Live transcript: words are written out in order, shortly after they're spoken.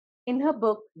In her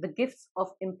book, The Gifts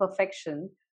of Imperfection,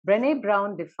 Brene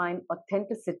Brown defined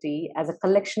authenticity as a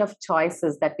collection of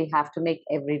choices that we have to make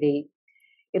every day.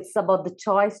 It's about the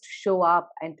choice to show up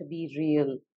and to be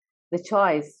real, the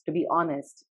choice to be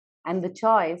honest, and the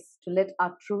choice to let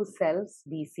our true selves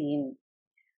be seen.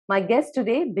 My guest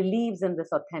today believes in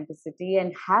this authenticity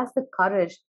and has the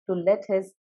courage to let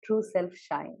his true self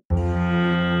shine.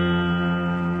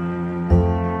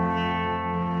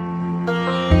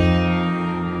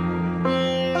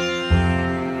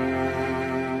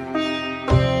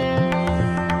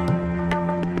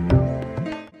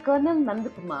 Colonel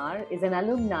Nandakumar is an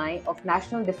alumni of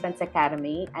National Defence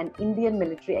Academy and Indian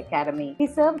Military Academy. He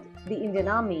served the Indian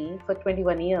Army for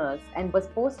 21 years and was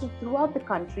posted throughout the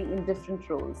country in different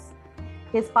roles.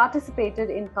 He has participated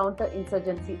in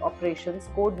counter-insurgency operations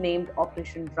codenamed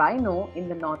Operation Rhino in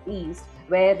the Northeast,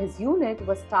 where his unit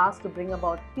was tasked to bring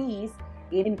about peace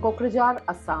in Kokrajhar,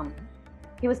 Assam.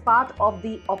 He was part of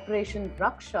the Operation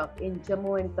Rakshak in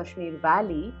Jammu and Kashmir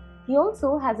Valley. He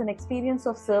also has an experience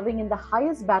of serving in the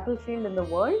highest battlefield in the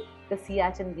world, the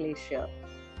Siachen Glacier.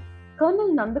 Colonel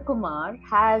Nandakumar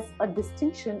has a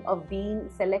distinction of being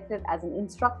selected as an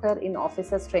instructor in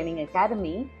Officers Training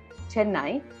Academy,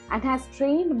 Chennai, and has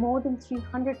trained more than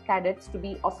 300 cadets to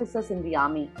be officers in the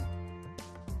Army.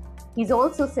 He's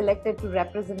also selected to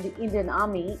represent the Indian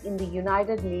Army in the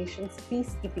United Nations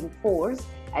Peacekeeping Force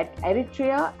at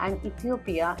Eritrea and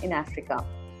Ethiopia in Africa.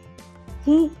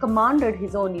 He commanded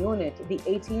his own unit, the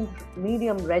 18th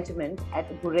Medium Regiment at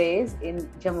Gurez in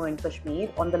Jammu and Kashmir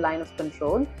on the line of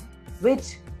control,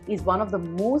 which is one of the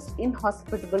most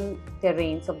inhospitable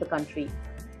terrains of the country.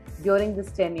 During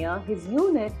this tenure, his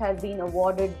unit has been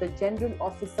awarded the General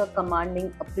Officer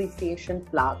Commanding Appreciation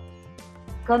Plaque.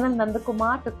 Colonel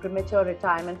Nandakumar took premature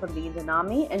retirement from the Indian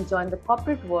Army and joined the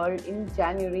corporate world in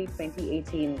January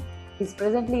 2018. He's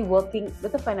presently working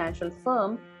with a financial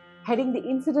firm heading the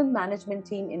incident management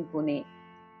team in Pune.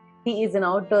 He is an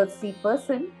outdoorsy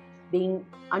person, being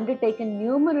undertaken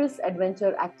numerous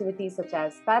adventure activities such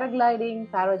as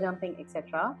paragliding, parajumping,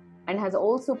 etc., and has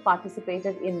also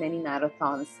participated in many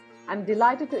marathons. I'm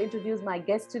delighted to introduce my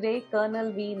guest today,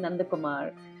 Colonel V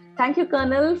Nandakumar. Thank you,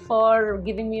 Colonel, for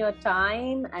giving me your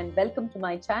time and welcome to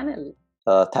my channel.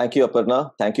 Thank you,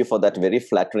 Aparna. Thank you for that very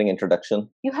flattering introduction.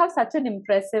 You have such an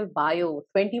impressive bio,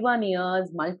 21 years,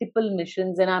 multiple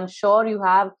missions, and I'm sure you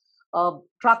have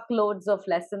truckloads of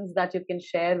lessons that you can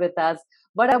share with us.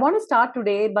 But I want to start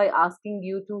today by asking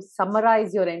you to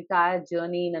summarize your entire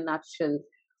journey in a nutshell.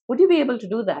 Would you be able to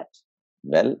do that?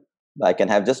 Well, I can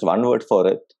have just one word for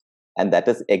it, and that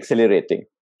is exhilarating.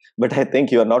 But I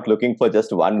think you are not looking for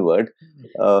just one word.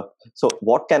 So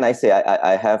what can I say?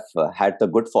 I have had the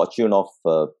good fortune of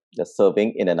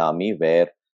serving in an army where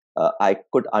I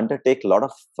could undertake a lot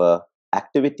of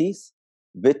activities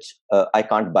which I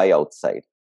can't buy outside.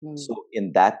 So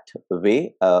in that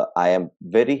way, I am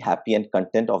very happy and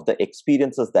content of the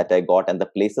experiences that I got and the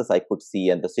places I could see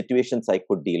and the situations I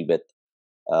could deal with.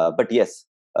 But yes,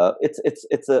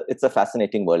 it's a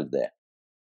fascinating world there.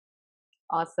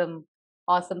 Awesome.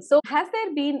 Awesome. So has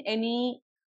there been any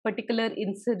particular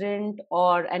incident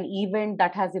or an event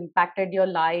that has impacted your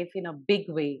life in a big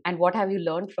way? And what have you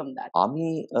learned from that?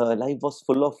 Army life was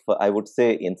full of, I would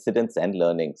say, incidents and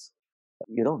learnings.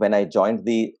 You know, when I joined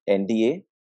the NDA,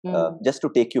 just to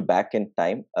take you back in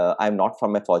time, I'm not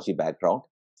from a Fauji background.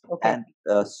 Okay.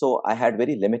 And so I had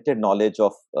very limited knowledge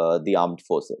of the armed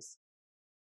forces.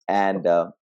 And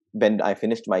when I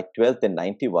finished my 12th in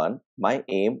 91, my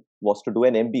aim was to do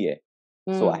an MBA.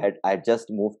 So I had just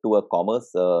moved to a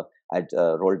commerce. I'd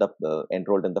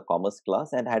enrolled in the commerce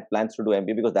class, and had plans to do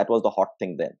MBA because that was the hot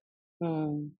thing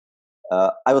then.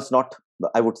 I was not.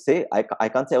 I would say I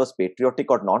can't say I was patriotic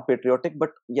or non-patriotic,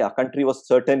 but yeah, country was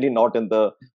certainly not in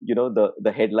the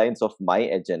the headlines of my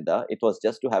agenda. It was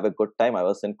just to have a good time. I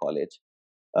was in college.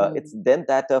 It's then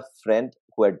that a friend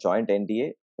who had joined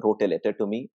NDA wrote a letter to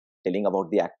me telling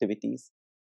about the activities.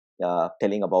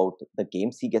 Telling about the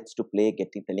games he gets to play,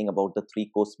 telling about the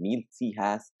 3-course meals he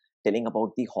has, telling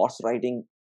about the horse riding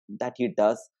that he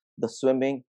does, the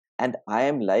swimming. And I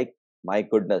am like, my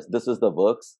goodness, this is the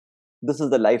works. This is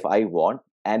the life I want.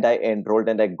 And I enrolled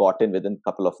and I got in within a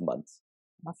couple of months.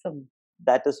 Awesome.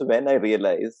 That is when I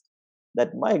realized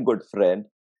that my good friend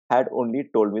had only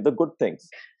told me the good things.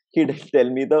 He didn't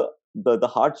tell me the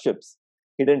hardships.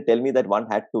 He didn't tell me that one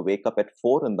had to wake up at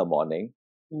 4 in the morning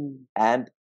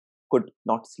and could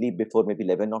not sleep before maybe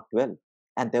 11 or 12.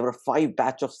 And there were 5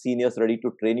 batch of seniors ready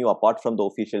to train you apart from the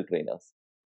official trainers.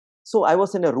 So I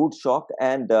was in a rude shock.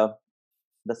 And the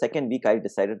second week, I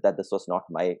decided that this was not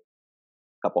my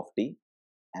cup of tea.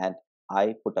 And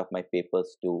I put up my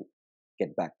papers to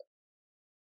get back.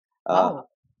 Wow.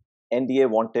 NDA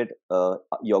wanted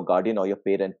your guardian or your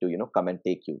parent to, come and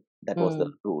take you. That was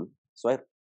the rule. So I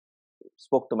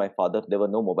spoke to my father. There were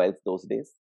no mobiles those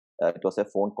days. It was a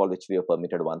phone call which we were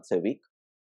permitted once a week.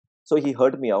 So he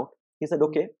heard me out. He said,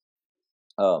 okay,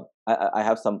 I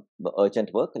have some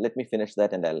urgent work. Let me finish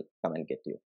that and I'll come and get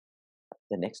you.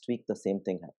 The next week, the same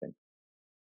thing happened.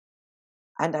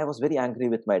 And I was very angry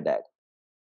with my dad.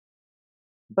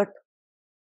 But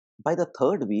by the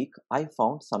third week, I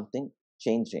found something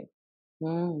changing.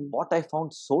 What I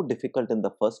found so difficult in the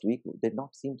first week did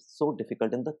not seem so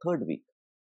difficult in the third week.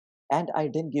 And I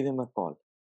didn't give him a call.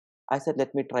 I said,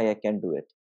 let me try, I can do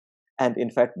it. And in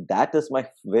fact, that is my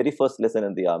very first lesson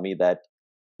in the army, that,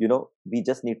 we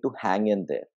just need to hang in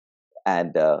there.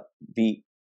 And we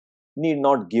need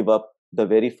not give up the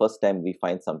very first time we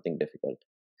find something difficult.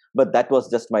 But that was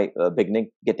just my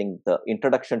beginning, getting the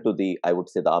introduction to the, I would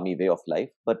say, the army way of life.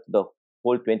 But the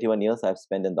whole 21 years I've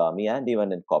spent in the army and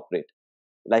even in corporate,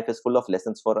 life is full of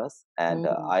lessons for us. And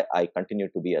I continue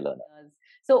to be a learner.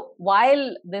 So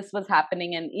while this was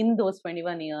happening and in those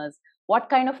 21 years, what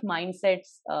kind of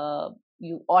mindsets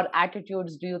or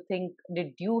attitudes do you think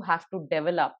did you have to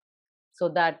develop so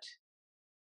that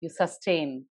you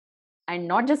sustain, and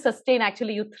not just sustain,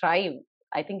 actually you thrive?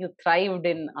 I think you thrived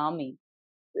in army.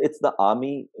 It's the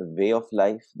army way of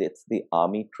life. It's the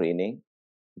army training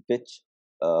which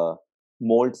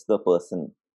molds the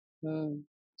person.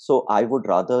 So I would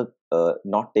rather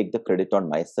not take the credit on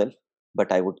myself,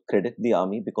 but I would credit the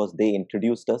army because they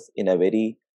introduced us in a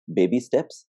very baby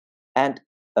steps. And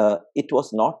it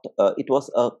was not, it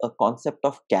was a concept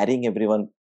of carrying everyone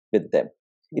with them.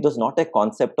 It was not a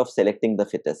concept of selecting the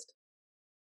fittest.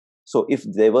 So if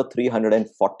there were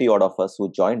 340 odd of us who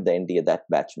joined the NDA, that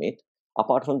batchmate,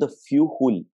 apart from the few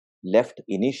who left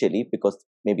initially because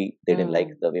maybe they didn't like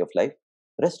the way of life,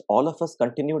 rest all of us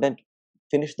continued and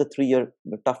finished the 3-year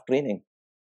tough training.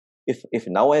 If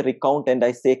now I recount and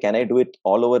I say, can I do it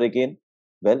all over again?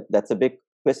 Well, that's a big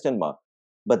question mark.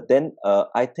 But then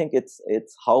I think it's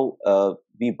how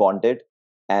we bonded,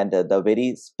 and the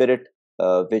very spirit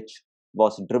which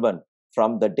was driven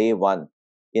from the day one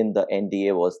in the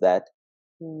NDA was that,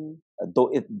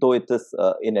 though it is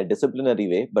in a disciplinary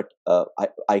way, but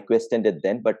I questioned it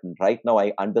then. But right now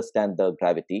I understand the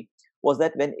gravity. Was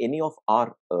that when any of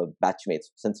our batchmates,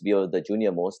 since we were the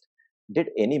junior most, did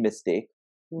any mistake,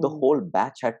 the whole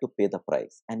batch had to pay the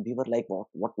price. And we were like,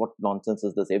 what nonsense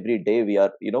is this? Every day we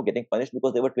are, getting punished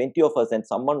because there were 20 of us and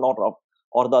someone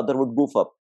or the other would goof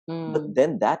up. But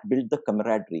then that built the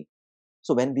camaraderie.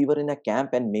 So when we were in a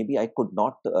camp and maybe I could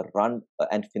not run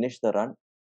and finish the run,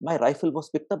 my rifle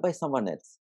was picked up by someone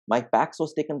else. My packs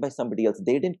was taken by somebody else.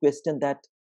 They didn't question that,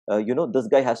 this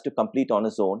guy has to complete on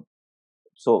his own.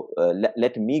 So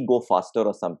let me go faster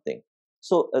or something.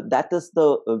 So that is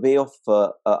the way of,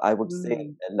 I would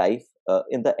say, life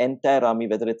in the entire army,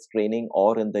 whether it's training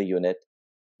or in the unit.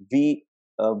 We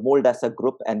mold as a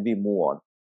group and we move on.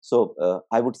 So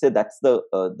I would say that's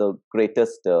the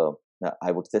greatest,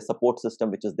 I would say, support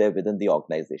system which is there within the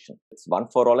organization. It's one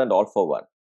for all and all for one.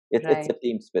 It's a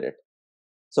team spirit.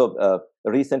 So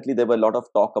recently there were a lot of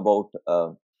talk about,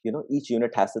 each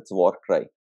unit has its war cry.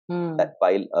 That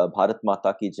while Bharat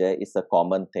Mata Ki Jai is a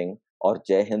common thing, or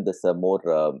Jai Hind is a more,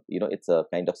 it's a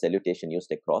kind of salutation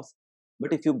used across.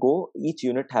 But if you go, each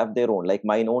unit have their own. Like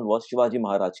my own was Shivaji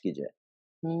Maharaj Ki Jai.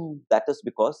 That is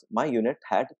because my unit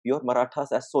had pure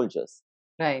Marathas as soldiers.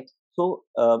 Right. So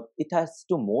it has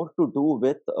more to do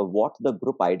with what the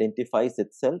group identifies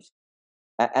itself.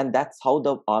 And that's how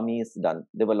the army is done.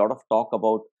 There were a lot of talk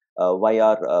about why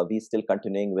are we still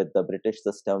continuing with the British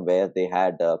system where they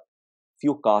had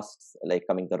few castes, like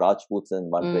coming the Rajputs in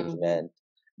one regiment,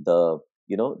 the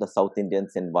South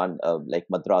Indians in one like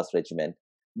Madras regiment.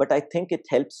 But I think it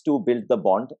helps to build the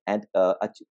bond and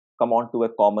come on to a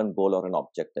common goal or an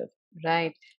objective.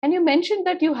 Right. And you mentioned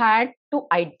that you had to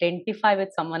identify with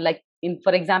someone, like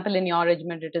for example, in your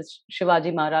regiment, it is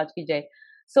Shivaji Maharaj Ki Jai.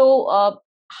 So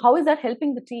how is that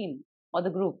helping the team or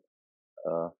the group?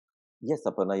 Yes,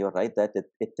 Aparna, you're right that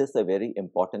it is a very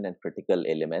important and critical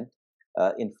element.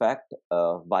 In fact,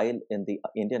 while in the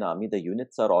Indian Army, the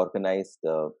units are organized,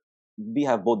 we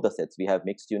have both the sets. We have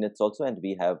mixed units also, and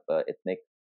we have ethnic.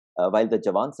 While the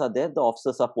Jawans are there, the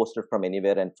officers are posted from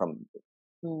anywhere and from.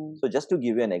 So just to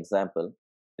give you an example,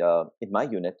 in my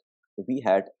unit, we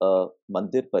had a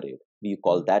Mandir parade. We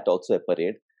call that also a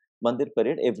parade. Mandir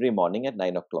parade every morning at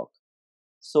 9 o'clock.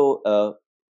 So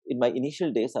in my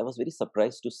initial days, I was very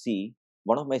surprised to see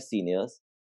one of my seniors,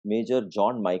 Major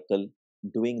John Michael,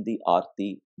 doing the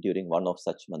Aarti during one of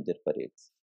such Mandir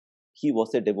parades. He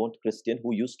was a devout Christian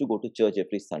who used to go to church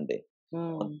every Sunday.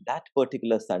 On Mm. that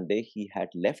particular Sunday, he had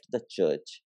left the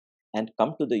church and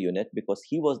come to the unit because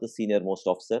he was the senior most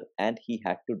officer and he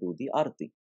had to do the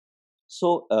arati.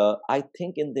 So I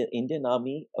think in the Indian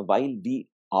Army, while we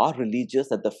are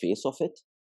religious at the face of it,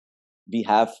 we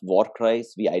have war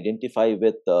cries, we identify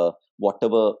with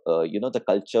whatever the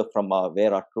culture from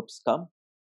where our troops come,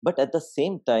 but at the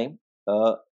same time,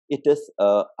 it is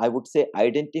I would say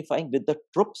identifying with the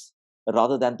troops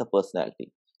rather than the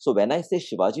personality. So when I say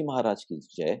Shivaji Maharaj ki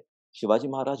Jai, Shivaji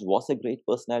Maharaj was a great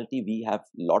personality. We have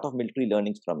a lot of military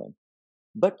learnings from him.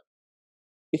 But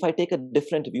if I take a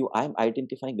different view, I'm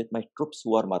identifying with my troops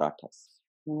who are Marathas.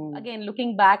 Again,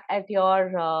 looking back at your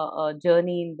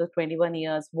journey in the 21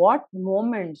 years, what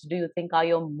moments do you think are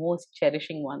your most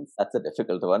cherishing ones? That's a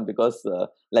difficult one because,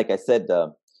 like I said, uh,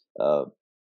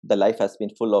 the life has been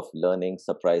full of learning,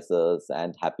 surprises,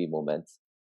 and happy moments.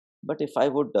 But if I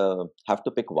would have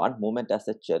to pick one moment as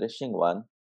a cherishing one,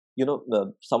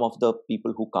 some of the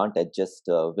people who can't adjust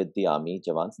with the army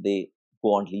Jawans, they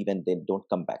go on leave and they don't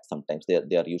come back. Sometimes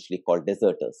they are usually called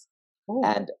deserters, Oh.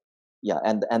 and yeah,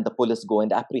 and the police go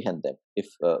and apprehend them if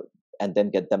and then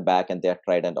get them back, and they are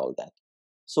tried and all that.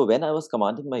 So when I was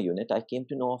commanding my unit, I came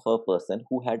to know of a person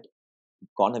who had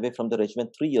gone away from the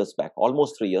regiment 3 years back,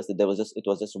 almost 3 years. It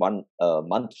was just 1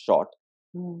 month short,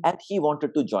 and he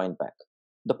wanted to join back.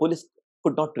 The police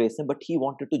could not trace him, but he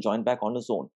wanted to join back on his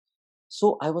own.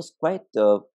 So I was quite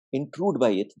intrigued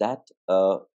by it that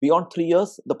beyond 3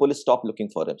 years, the police stopped looking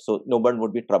for him, so no one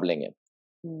would be troubling him.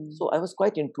 So I was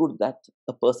quite intrigued that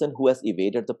a person who has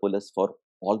evaded the police for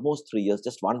almost 3 years,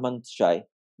 just 1 month shy,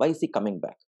 why is he coming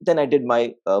back? Then I did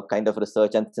my kind of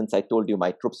research, and since I told you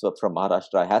my troops were from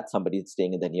Maharashtra, I had somebody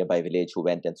staying in the nearby village who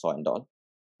went and saw and all.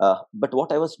 But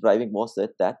what I was driving was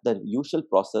that the usual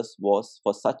process was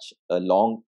for such a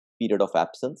long period of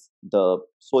absence, the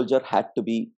soldier had to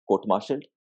be court-martialed,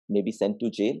 maybe sent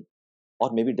to jail,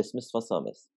 or maybe dismissed for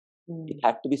service. It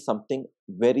had to be something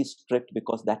very strict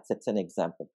because that sets an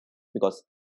example. Because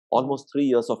almost 3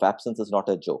 years of absence is not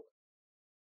a joke.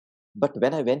 But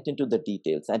when I went into the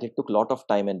details, and it took a lot of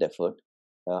time and effort,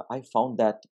 I found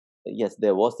that yes,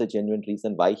 there was a genuine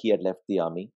reason why he had left the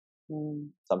army.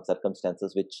 Some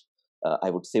circumstances which I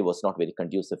would say was not very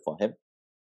conducive for him,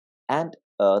 and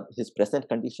his present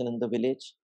condition in the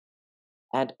village,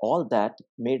 and all that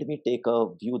made me take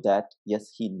a view that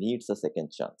yes, he needs a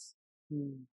second chance.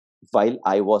 While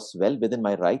I was well within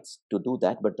my rights to do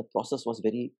that, but the process was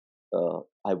very,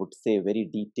 I would say, very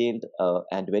detailed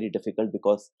and very difficult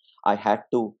because I had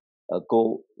to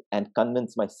go and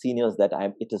convince my seniors that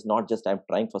it is not just I'm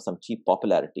trying for some cheap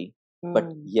popularity, but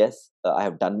yes, I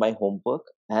have done my homework,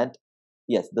 and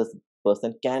yes, this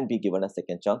person can be given a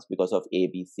second chance because of A,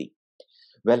 B, C.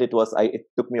 Well, it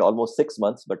took me almost 6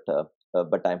 months,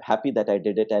 but I'm happy that I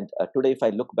did it. And today, if I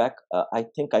look back, I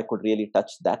think I could really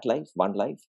touch that life, one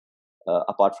life,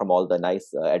 apart from all the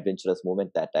nice adventurous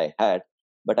moment that I had.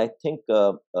 But I think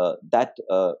that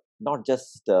not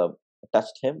just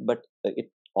touched him, but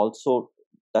it also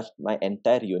touched my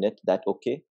entire unit that,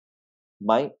 okay,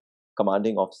 my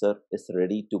commanding officer is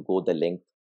ready to go the length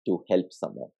to help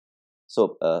someone.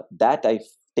 So that I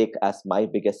take as my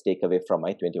biggest takeaway from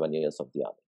my 21 years of the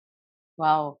army.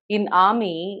 Wow. In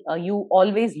army, you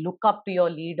always look up to your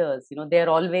leaders. They're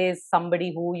always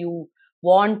somebody who you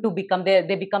want to become.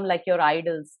 They become like your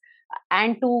idols,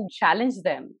 and to challenge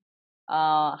them.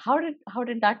 How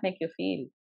did that make you feel?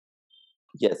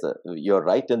 Yes, you're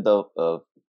right in the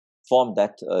form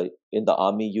that in the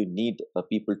army you need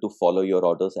people to follow your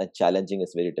orders, and challenging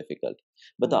is very difficult.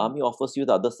 But the army offers you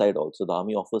the other side also. The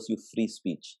army offers you free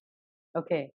speech.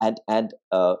 Okay. And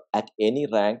at any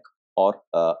rank, or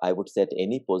I would say at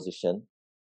any position,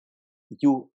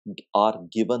 you are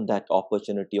given that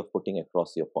opportunity of putting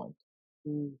across your point.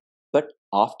 But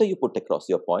after you put across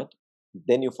your point,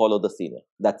 then you follow the senior.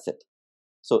 That's it.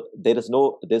 So there's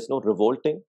no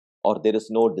revolting, or there is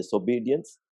no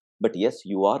disobedience, but yes,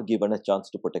 you are given a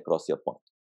chance to put across your point.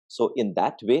 So in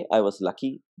that way, I was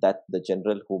lucky that the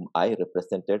general whom I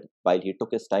represented, while he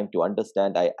took his time to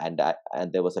understand,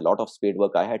 and there was a lot of spade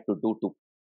work I had to do to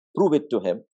prove it to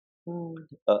him.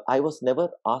 I was never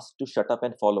asked to shut up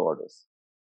and follow orders.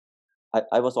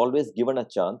 I was always given a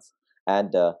chance,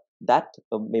 and that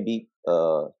maybe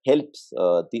helps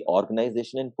the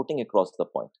organization in putting across the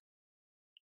point.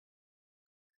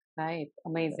 Right.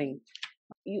 Amazing.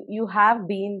 You have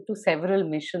been to several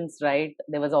missions, right?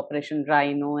 There was Operation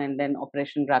Rhino and then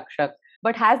Operation Rakshak.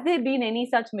 But has there been any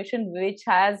such mission which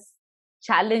has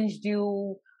challenged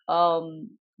you,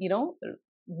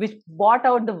 which brought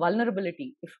out the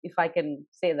vulnerability, if I can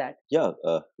say that? Yeah,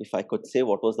 if I could say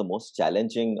what was the most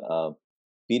challenging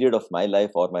period of my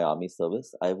life or my army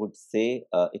service, I would say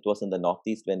it was in the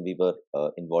Northeast when we were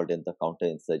involved in the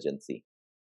counter-insurgency.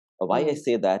 Why I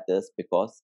say that is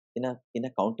because in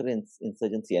a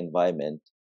counter-insurgency environment,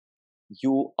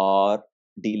 you are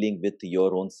dealing with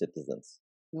your own citizens,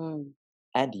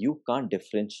 and you can't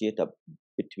differentiate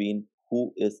between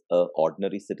who is a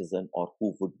ordinary citizen or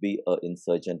who would be a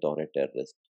insurgent or a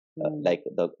terrorist. Like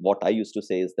what I used to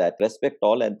say is that respect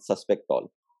all and suspect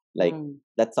all. Like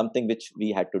that's something which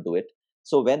we had to do it.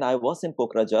 So when I was in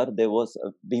Kokrajhar,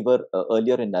 we were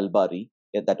earlier in Nalbari,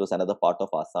 that was another part of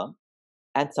Assam,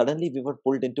 and suddenly we were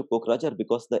pulled into Kokrajhar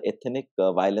because the ethnic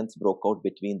violence broke out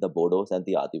between the Bodos and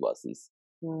the Adivasis.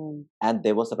 And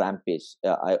there was a rampage.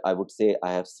 I would say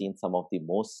I have seen some of the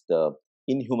most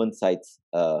inhuman sights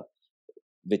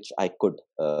which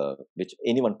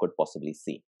anyone could possibly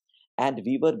see. And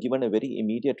we were given a very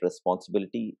immediate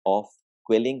responsibility of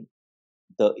quelling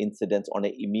the incidents on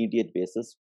an immediate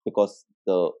basis, because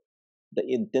the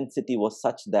intensity was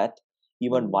such that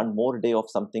even one more day of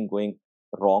something going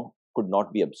wrong could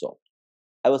not be absorbed.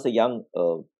 I was a young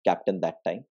captain that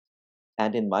time,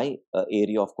 and in my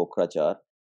area of Kokrajhar,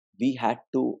 we had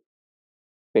to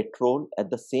patrol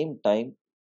at the same time.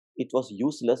 It was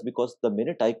useless because the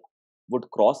minute I would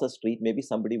cross a street, maybe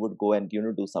somebody would go and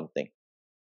do something,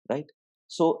 right?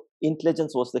 So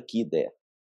intelligence was the key there,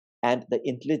 and the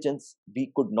intelligence,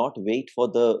 we could not wait for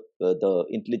the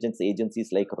intelligence agencies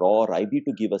like RAW or IB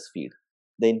to give us feed.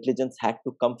 The intelligence had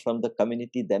to come from the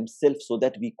community themselves so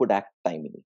that we could act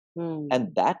timely.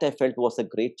 And that I felt was a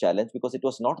great challenge, because it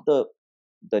was not the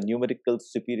numerical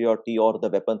superiority or the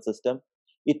weapon system.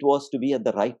 It was to be at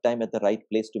the right time, at the right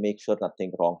place, to make sure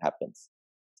nothing wrong happens.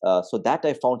 So that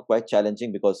I found quite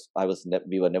challenging, because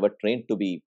we were never trained to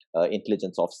be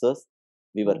intelligence officers.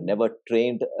 We were never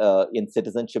trained in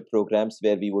citizenship programs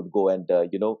where we would go and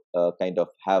kind of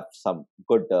have some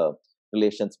good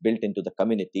relations built into the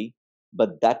community.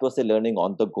 But that was a learning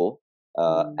on the go,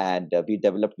 and we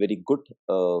developed very good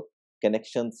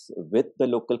connections with the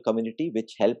local community,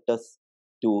 which helped us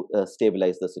to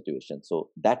stabilize the situation.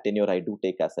 So that tenure I do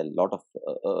take as a lot of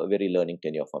very learning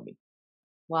tenure for me.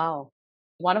 Wow.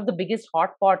 One of the biggest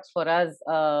hotspots for us,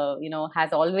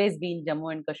 has always been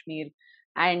Jammu and Kashmir.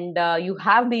 And you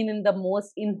have been in the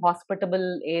most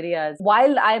inhospitable areas.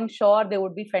 While I'm sure there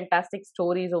would be fantastic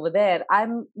stories over there,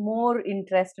 I'm more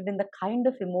interested in the kind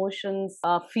of emotions,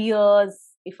 fears,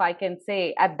 if I can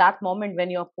say, at that moment when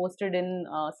you're posted in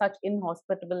such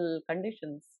inhospitable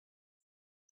conditions.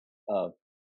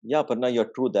 Yeah, Aparna,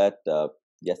 you're true that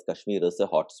yes, Kashmir is a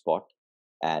hot spot,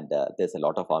 and there's a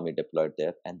lot of army deployed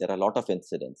there, and there are a lot of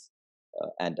incidents.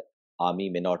 And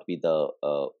army may not be the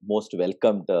most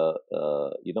welcomed,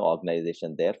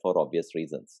 organization there for obvious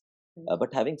reasons.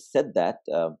 But having said that,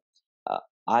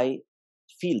 I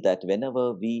feel that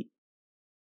whenever we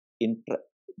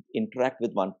interact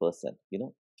with one person,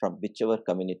 from whichever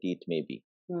community it may be,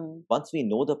 once we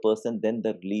know the person, then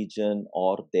the religion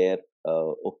or their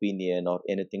opinion or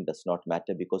anything does not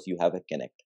matter, because you have a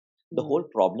connect. The whole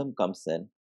problem comes in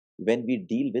when we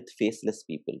deal with faceless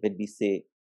people,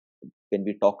 when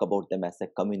we talk about them as a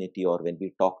community, or when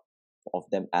we talk of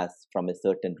them as from a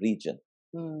certain region,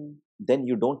 then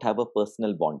you don't have a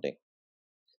personal bonding.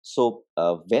 So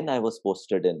when I was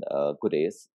posted in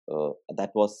Gurez,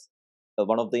 that was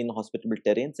one of the inhospitable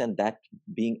terrains, and that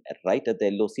being right at the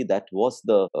LOC, that was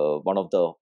the one of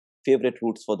the favorite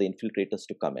routes for the infiltrators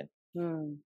to come in.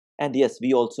 And yes,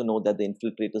 we also know that the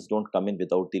infiltrators don't come in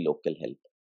without the local help.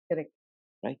 Correct.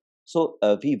 Right. So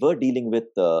we were dealing with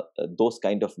those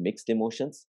kind of mixed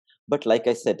emotions. But like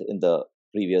I said in the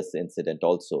previous incident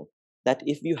also, that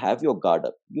if you have your guard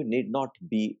up, you need not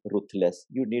be ruthless,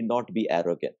 you need not be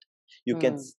arrogant. You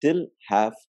can still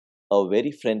have a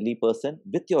very friendly person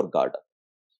with your guard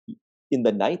up. In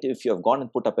the night, if you have gone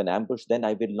and put up an ambush, then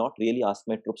I will not really ask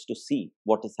my troops to see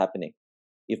what is happening.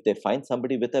 If they find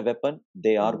somebody with a weapon,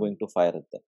 they are going to fire at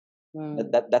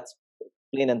them. That's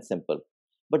plain and simple.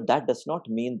 But that does not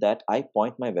mean that I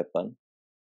point my weapon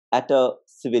at a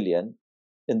civilian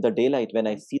in the daylight when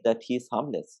I see that he is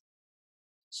harmless.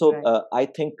 So I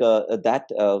think that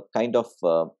kind of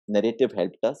narrative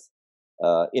helped us.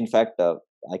 In fact,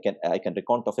 I can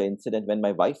recount of an incident when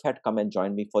my wife had come and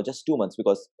joined me for just 2 months,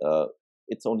 because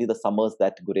it's only the summers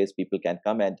that Gurez people can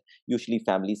come, and usually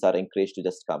families are encouraged to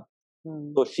just come.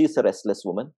 So she's a restless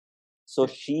woman. So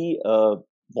she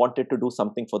wanted to do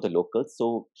something for the locals.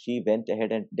 So she went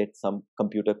ahead and did some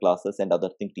computer classes and other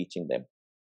things, teaching them.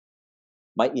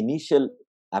 My initial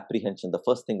apprehension, the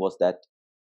first thing was that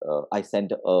I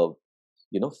sent a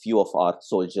few of our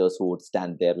soldiers who would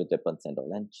stand there with weapons and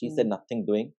all. And she said, nothing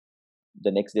doing.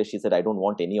 the next day she said, I don't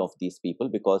want any of these people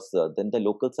because then the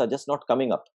locals are just not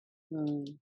coming up.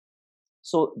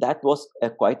 So that was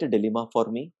quite a dilemma for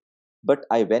me. But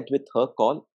I went with her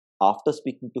call after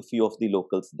speaking to few of the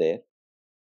locals there.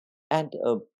 And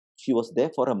she was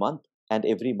there for a month. And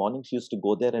every morning she used to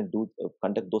go there and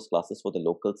conduct those classes for the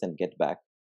locals and get back.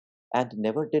 And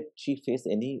never did she face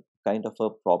any kind of a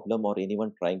problem or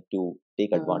anyone trying to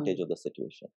take advantage of the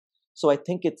situation. So I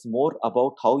think it's more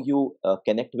about how you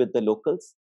connect with the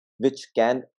locals, which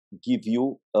can give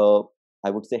you, I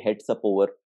would say, heads up over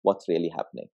what's really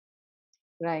happening.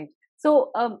 Right.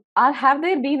 So, have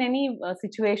there been any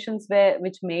situations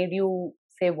which made you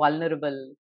say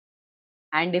vulnerable?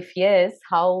 And if yes,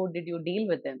 how did you deal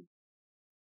with them?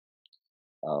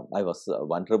 I was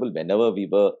vulnerable whenever we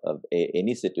were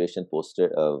any situation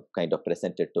posted, kind of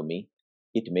presented to me.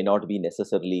 It may not be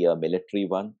necessarily a military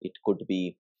one. It could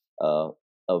be a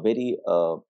very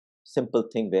simple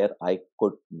thing where I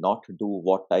could not do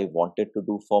what I wanted to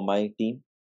do for my team.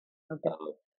 Okay.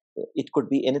 It could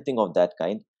be anything of that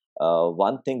kind.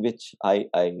 One thing which I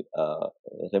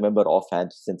remember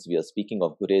offhand, since we are speaking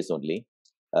of Gurez only,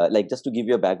 like just to give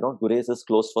you a background, Gurez is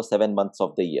closed for 7 months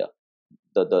of the year.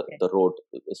 The road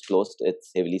is closed.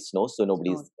 It's heavily snows, so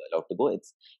nobody's allowed to go.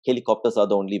 It's helicopters are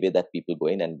the only way that people go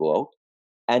in and go out.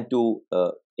 And to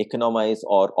economize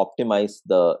or optimize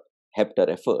the hector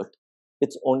effort,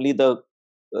 it's only the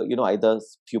either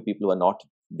few people who are not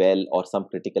well or some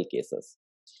critical cases.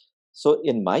 So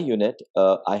in my unit,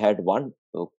 I had one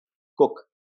cook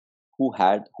who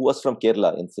was from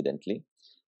Kerala, incidentally,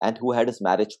 and who had his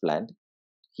marriage planned.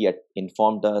 He had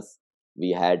informed us.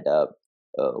 We had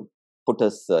put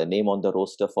his name on the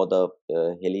roster for the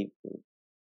heli.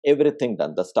 Everything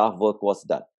done. The staff work was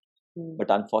done.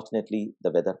 But unfortunately,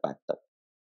 the weather packed up.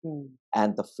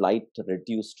 And the flight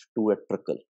reduced to a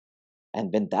trickle.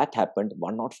 And when that happened,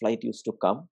 one not flight used to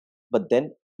come, but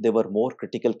then there were more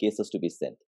critical cases to be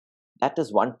sent. That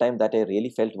is one time that I really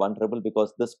felt vulnerable,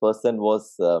 because this person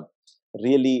was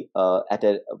really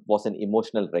was an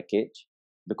emotional wreckage,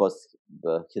 because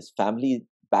his family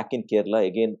back in Kerala,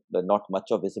 again, not much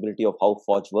of visibility of how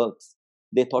Forge works.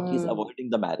 They thought he's avoiding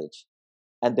the marriage.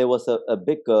 And there was a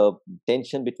big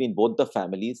tension between both the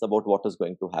families about what is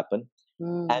going to happen.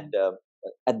 And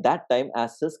at that time,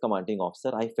 as his commanding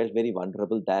officer, I felt very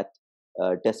vulnerable that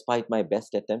despite my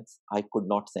best attempts, I could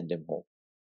not send him home.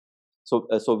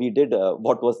 So we did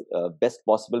what was best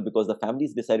possible, because the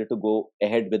families decided to go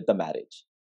ahead with the marriage.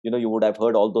 You would have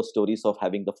heard all those stories of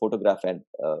having the photograph and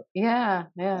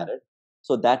marriage.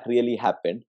 So that really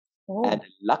happened. And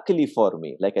luckily for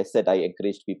me, like I said, I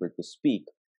encouraged people to speak.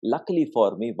 Luckily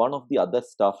for me, one of the other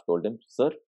staff told him,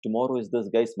 "Sir, tomorrow is this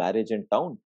guy's marriage in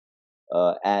town,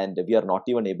 and we are not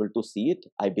even able to see it.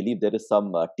 I believe there is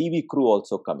some TV crew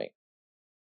also coming."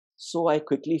 So I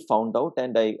quickly found out,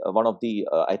 and one of the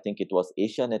I think it was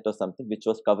Asianet or something, which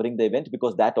was covering the event,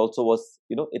 because that also was,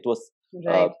 it was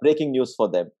breaking news for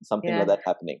them, something like that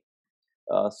happening.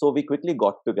 So we quickly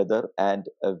got together, and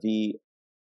we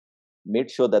made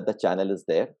sure that the channel is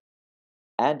there,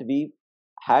 and we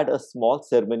had a small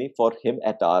ceremony for him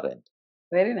at our end.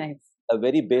 Very nice. A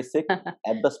very basic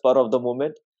at the spur of the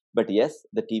moment, but yes,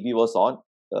 the TV was on.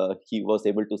 He was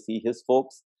able to see his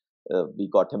folks. We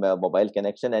got him a mobile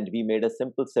connection, and we made a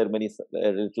simple ceremony,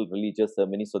 a little religious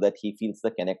ceremony, so that he feels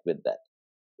the connect with that.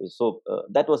 So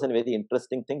that was a very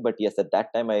interesting thing. But yes, at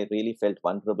that time, I really felt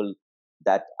vulnerable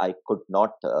that I could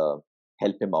not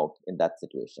help him out in that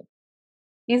situation.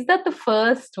 Is that the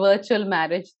first virtual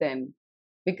marriage then?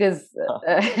 Because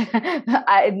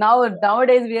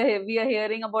nowadays we are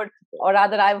hearing about, or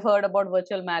rather I've heard about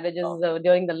virtual marriages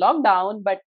during the lockdown,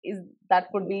 but that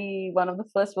could be one of the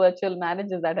first virtual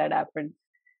marriages that had happened.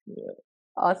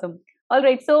 Awesome. All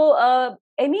right, so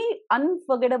any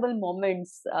unforgettable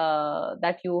moments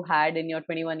that you had in your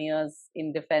 21 years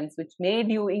in defense which made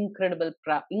you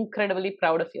incredibly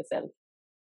proud of yourself?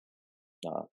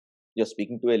 You're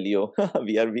speaking to a Leo.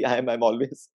 I'm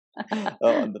always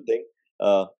on the thing.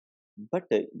 But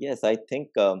yes, I think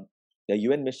the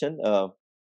UN mission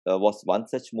was one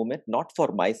such moment, not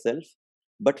for myself,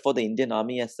 but for the Indian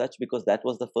Army as such, because that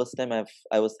was the first time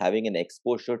I was having an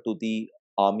exposure to the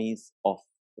armies of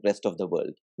rest of the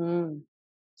world.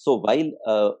 So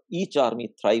while each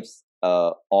army thrives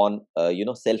on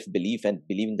self-belief and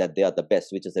believing that they are the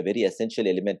best, which is a very essential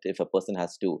element if a person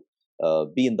has to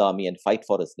be in the army and fight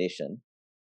for his nation,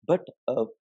 but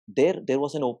there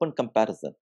was an open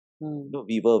comparison.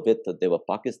 There were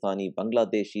Pakistani,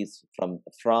 Bangladeshis from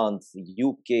France,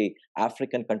 UK,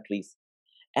 African countries.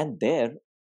 And there,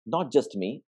 not just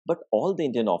me, but all the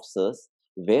Indian officers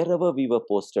wherever we were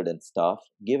posted and staff,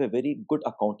 gave a very good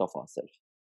account of ourselves.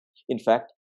 In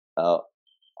fact,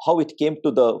 how it came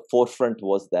to the forefront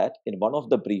was that in one of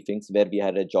the briefings where we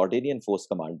had a Jordanian force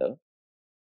commander,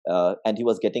 and he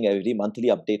was getting every monthly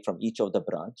update from each of the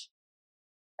branch.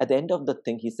 At the end of the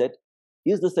thing, he said,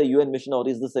 is this a UN mission or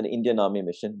is this an Indian Army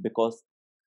mission? Because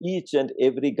each and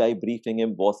every guy briefing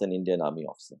him was an Indian Army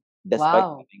officer, despite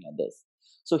having others.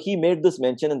 So he made this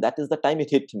mention, and that is the time it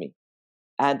hit me.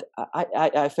 And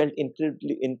I felt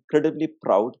incredibly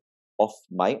proud of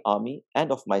my army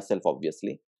and of myself,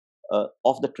 obviously,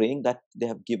 of the training that they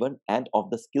have given and of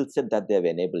the skill set that they have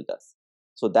enabled us.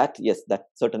 So that, yes, that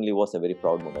certainly was a very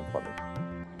proud moment for me.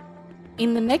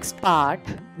 In the next part,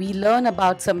 we learn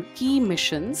about some key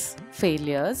missions,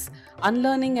 failures,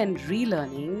 unlearning and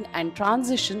relearning, and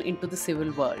transition into the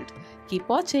civil world. Keep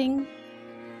watching.